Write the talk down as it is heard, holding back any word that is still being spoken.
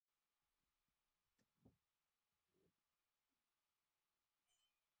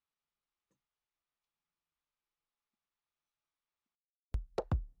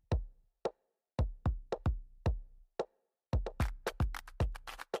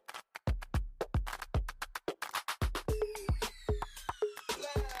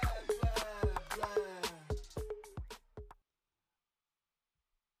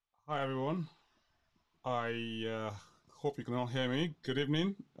Hi everyone. I hope you can all hear me. Good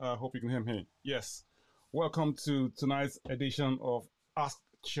evening. I hope you can hear me. Yes. Welcome to tonight's edition of Ask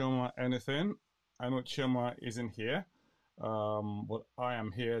Chioma Anything. I know Chioma isn't here, but I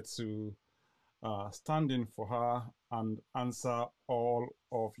am here to stand in for her and answer all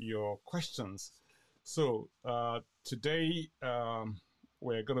of your questions. So today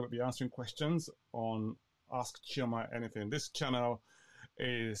we're going to be answering questions on Ask Chioma Anything. This channel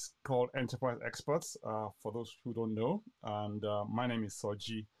is called Enterprise Experts, for those who don't know. And my name is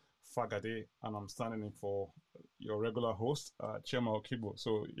Soji Fagade, and I'm standing in for your regular host, Chioma Okibo.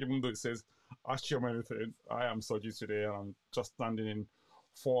 So even though it says Ask Chioma Anything, I am Soji today, and I'm just standing in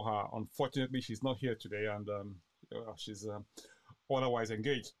for her. Unfortunately, she's not here today, and she's otherwise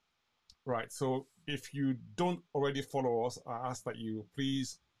engaged. Right. So if you don't already follow us, I ask that you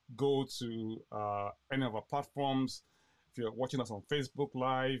please go to any of our platforms. If you're watching us on Facebook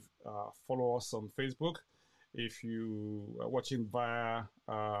Live, follow us on Facebook. If you are watching via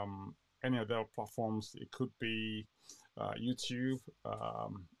any other platforms, it could be YouTube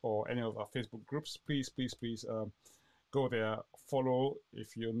or any of our Facebook groups, please go there, follow.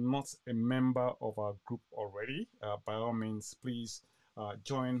 If you're not a member of our group already, by all means, please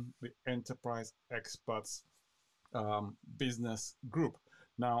join the Enterprise Experts business group.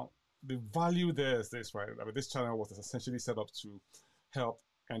 Now, the value there is this, right? I mean, this channel was essentially set up to help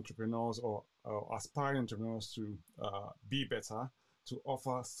entrepreneurs or aspiring entrepreneurs to be better, to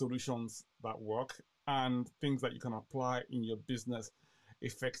offer solutions that work and things that you can apply in your business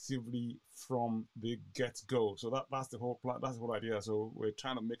effectively from the get-go. So that's the whole plan, that's the whole idea. So we're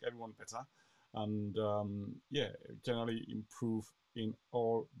trying to make everyone better and yeah, generally improve in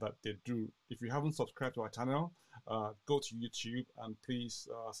all that they do. If you haven't subscribed to our channel, go to YouTube and please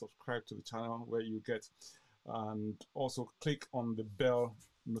subscribe to the channel where you get, and also click on the bell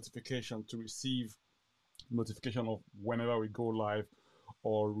notification to receive notification of whenever we go live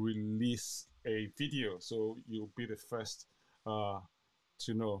or release a video, so you'll be the first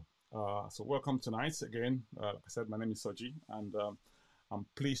to know. So welcome tonight again. Like I said, my name is Soji, and I'm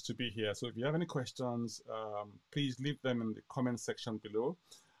pleased to be here. So if you have any questions, please leave them in the comment section below,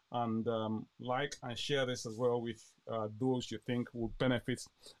 and like and share this as well with those you think will benefit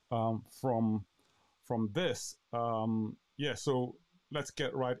from this. Yeah, so let's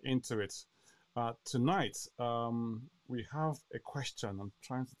get right into it. Tonight, we have a question. I'm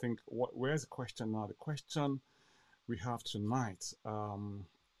trying to think, where's the question now? The question we have tonight,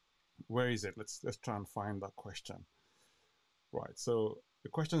 where is it? Let's try and find that question. Right, so the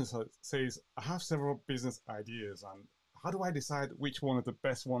question says, I have several business ideas, and how do I decide which one is the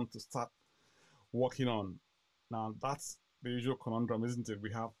best one to start working on? Now, that's the usual conundrum, isn't it?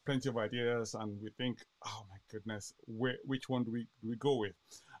 We have plenty of ideas and we think, oh my goodness, which one do we go with?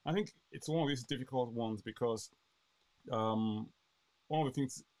 I think it's one of these difficult ones because one of the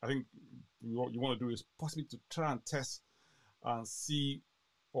things I think you want to do is possibly to try and test and see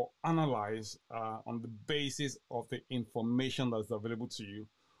or analyze on the basis of the information that's available to you,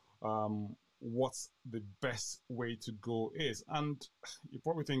 what's the best way to go is. And you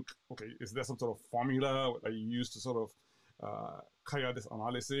probably think, okay, is there some sort of formula that you use to sort of carry out this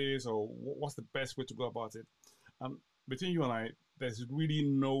analysis, or what's the best way to go about it? Between you and I, there's really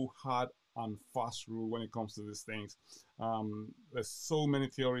no hard and fast rule when it comes to these things. There's so many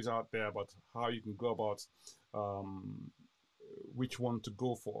theories out there about how you can go about which one to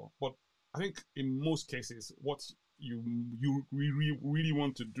go for. But I think in most cases, what you really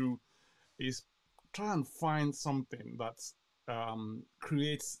want to do is try and find something that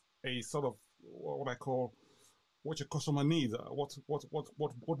creates a sort of what I call what your customer needs, what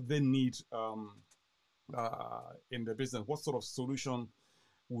they need in the business. What sort of solution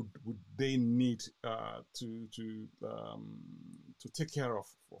would they need to take care of?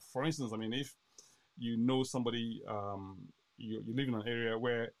 For instance, I mean, if you know somebody, you live in an area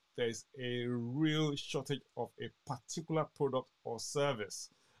where there's a real shortage of a particular product or service.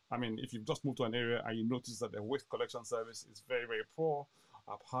 I mean, if you've just moved to an area and you notice that the waste collection service is very poor,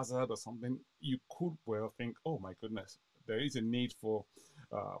 haphazard or something, you could well think, oh my goodness, there is a need for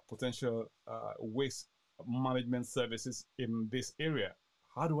potential waste management services in this area.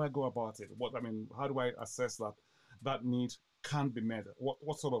 How do I go about it? How do I assess that that need can be met?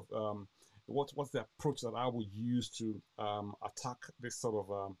 What sort of what's the approach that I would use to attack this sort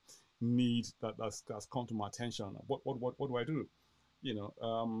of need that's come to my attention? What do I do? You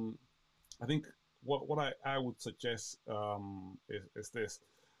know, I think what I would suggest is this: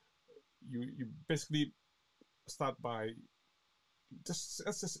 you basically start by let's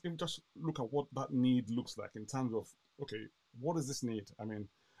just look at what that need looks like in terms of, okay, what is this need? I mean,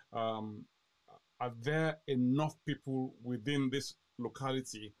 Um, are there enough people within this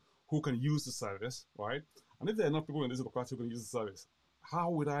locality who can use the service, right? And if there are enough people in this locality who can use the service,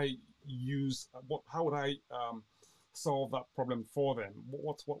 how would I use what? How would I solve that problem for them?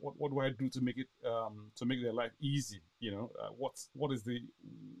 What do I do to make their life easy? What is the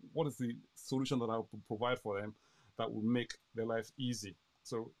solution that I will provide for them that will make their life easy?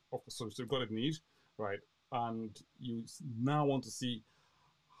 So, so you've got a need, right? And you now want to see,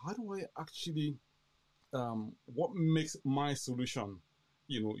 how do I actually what makes my solution,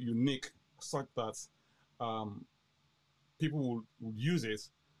 unique, such that um, people will use it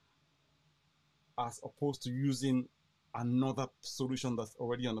as opposed to using another solution that's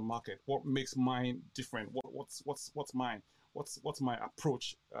already on the market. What makes mine different? What's mine? What's my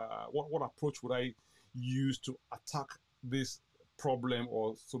approach? What approach would I use to attack this problem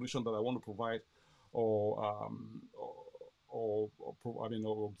or solution that I want to provide, or or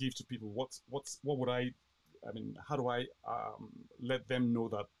give to people? What would I mean, how do I let them know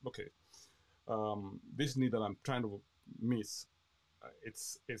that, okay, this need that I'm trying to meet,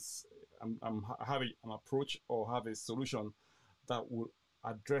 it's I have an approach or have a solution that will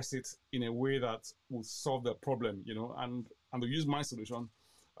address it in a way that will solve the problem, and to use my solution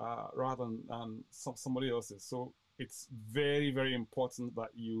rather than somebody else's. So it's very, very important that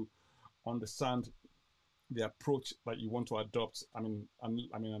you understand the approach that you want to adopt. And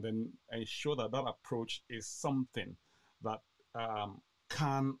then ensure that that approach is something that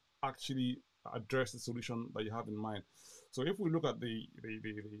can actually address the solution that you have in mind. So if we look at the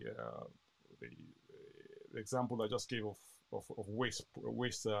example I just gave of waste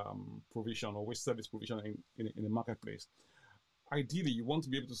provision or waste service provision in the marketplace, ideally you want to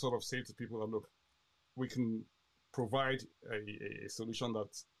be able to sort of say to people that, look, we can provide a solution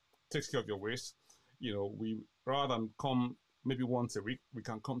that takes care of your waste. We, rather than come maybe once a week, we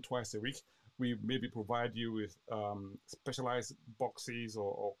can come twice a week. We maybe provide you with specialized boxes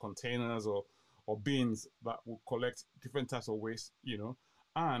or containers or bins that will collect different types of waste,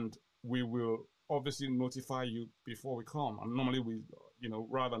 and we will obviously notify you before we come. And normally we,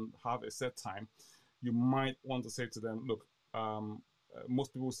 rather than have a set time, you might want to say to them, look,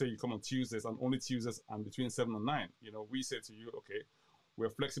 most people say you come on Tuesdays, and only Tuesdays and between 7 and 9. We say to you, okay, we're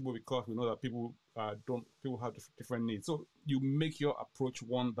flexible because we know that people have different needs. So you make your approach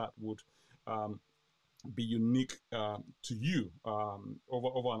one that would be unique to you,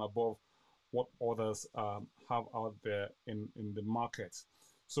 over and above what others have out there in the market.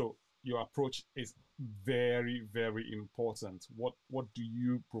 So your approach is very, very important. What do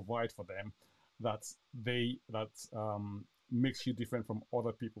you provide for them that makes you different from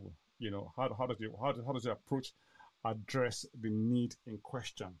other people? How does your approach address the need in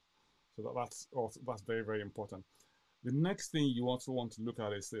question? So that's very, very important. The next thing you also want to look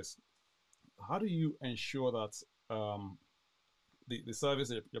at is this: how do you ensure that the service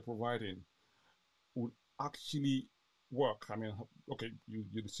that you're providing would actually work? I mean, okay, you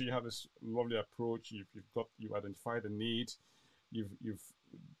see you have this lovely approach. You identify the need. You've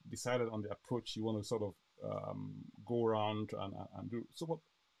decided on the approach you want to sort of go around and do. So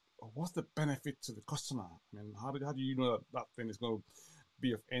what's the benefit to the customer? I mean, how do you know that thing is going to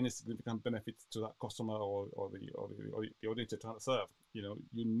be of any significant benefit to that customer or the audience you're trying to serve? You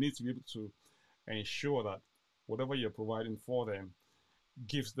need to be able to ensure that whatever you're providing for them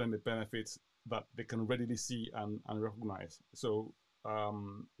gives them the benefits that they can readily see and recognize. So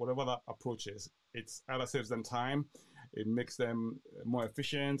whatever that approach is, it's either saves them time, it makes them more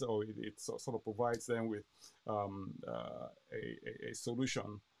efficient, or it sort of provides them with a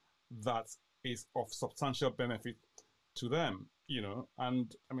solution that is of substantial benefit to them.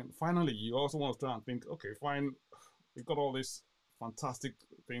 And I mean, finally, you also want to try and think, okay, fine, we've got all these fantastic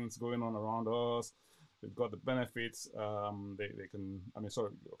things going on around us. They've got the benefits. They can. I mean,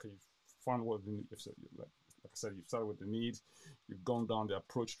 sorry. Okay, you found what the need. Like I said, you've started with the need. You've gone down the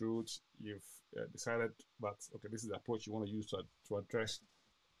approach route. You've decided that, okay, this is the approach you want to use to address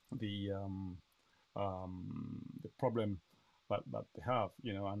the problem that they have.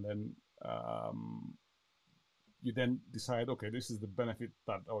 And then you then decide, okay, this is the benefit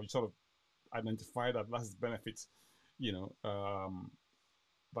that, or you sort of identify that that's the benefit,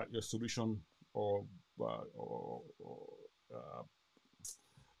 that your solution or uh,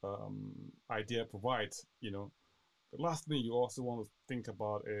 idea provides. The last thing you also want to think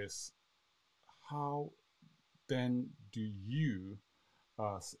about is, how then do you,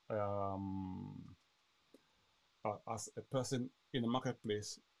 as as a person in the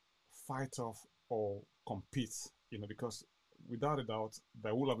marketplace, fight off or compete? Because without a doubt,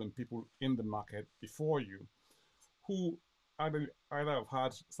 there will have been people in the market before you who either have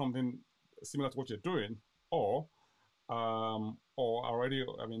had something similar to what you're doing, or already,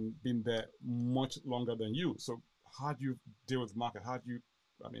 I mean, been there much longer than you. So how do you deal with the market? How do you,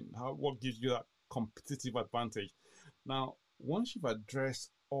 I mean, how what gives you that competitive advantage? Now, once you've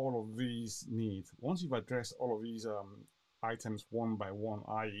addressed all of these needs, once you've addressed all of these items one by one,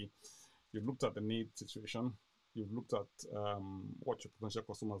 i.e., you've looked at the need situation, you've looked at what your potential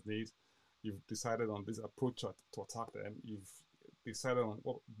customers need, you've decided on this approach to attack them, you've decided on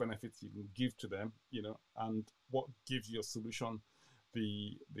what benefits you can give to them, and what gives your solution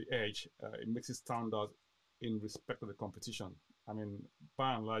the edge. It makes it stand out in respect of the competition. I mean,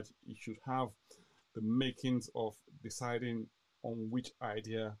 by and large, you should have the makings of deciding on which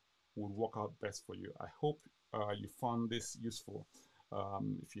idea would work out best for you. I hope you found this useful.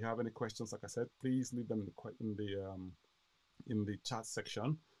 If you have any questions, like I said, please leave them in the chat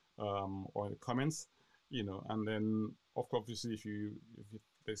section, or in the comments. And then of course, obviously, if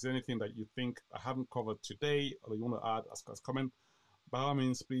there's anything that you think I haven't covered today or you want to add as comment, by all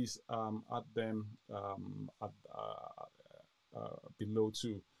means, please add them below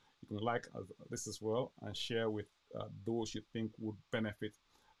too. You can like this as well and share with those you think would benefit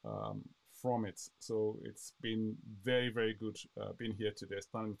from it. So it's been very, very good being here today,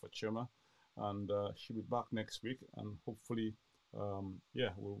 standing for Choma, and she'll be back next week, and hopefully, yeah,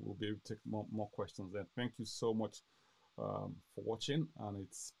 we'll be able to take more questions then. Thank you so much for watching, and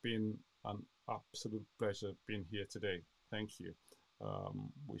it's been an absolute pleasure being here today. Thank you.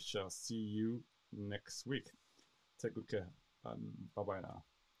 We shall see you next week. Take good care, and bye bye now.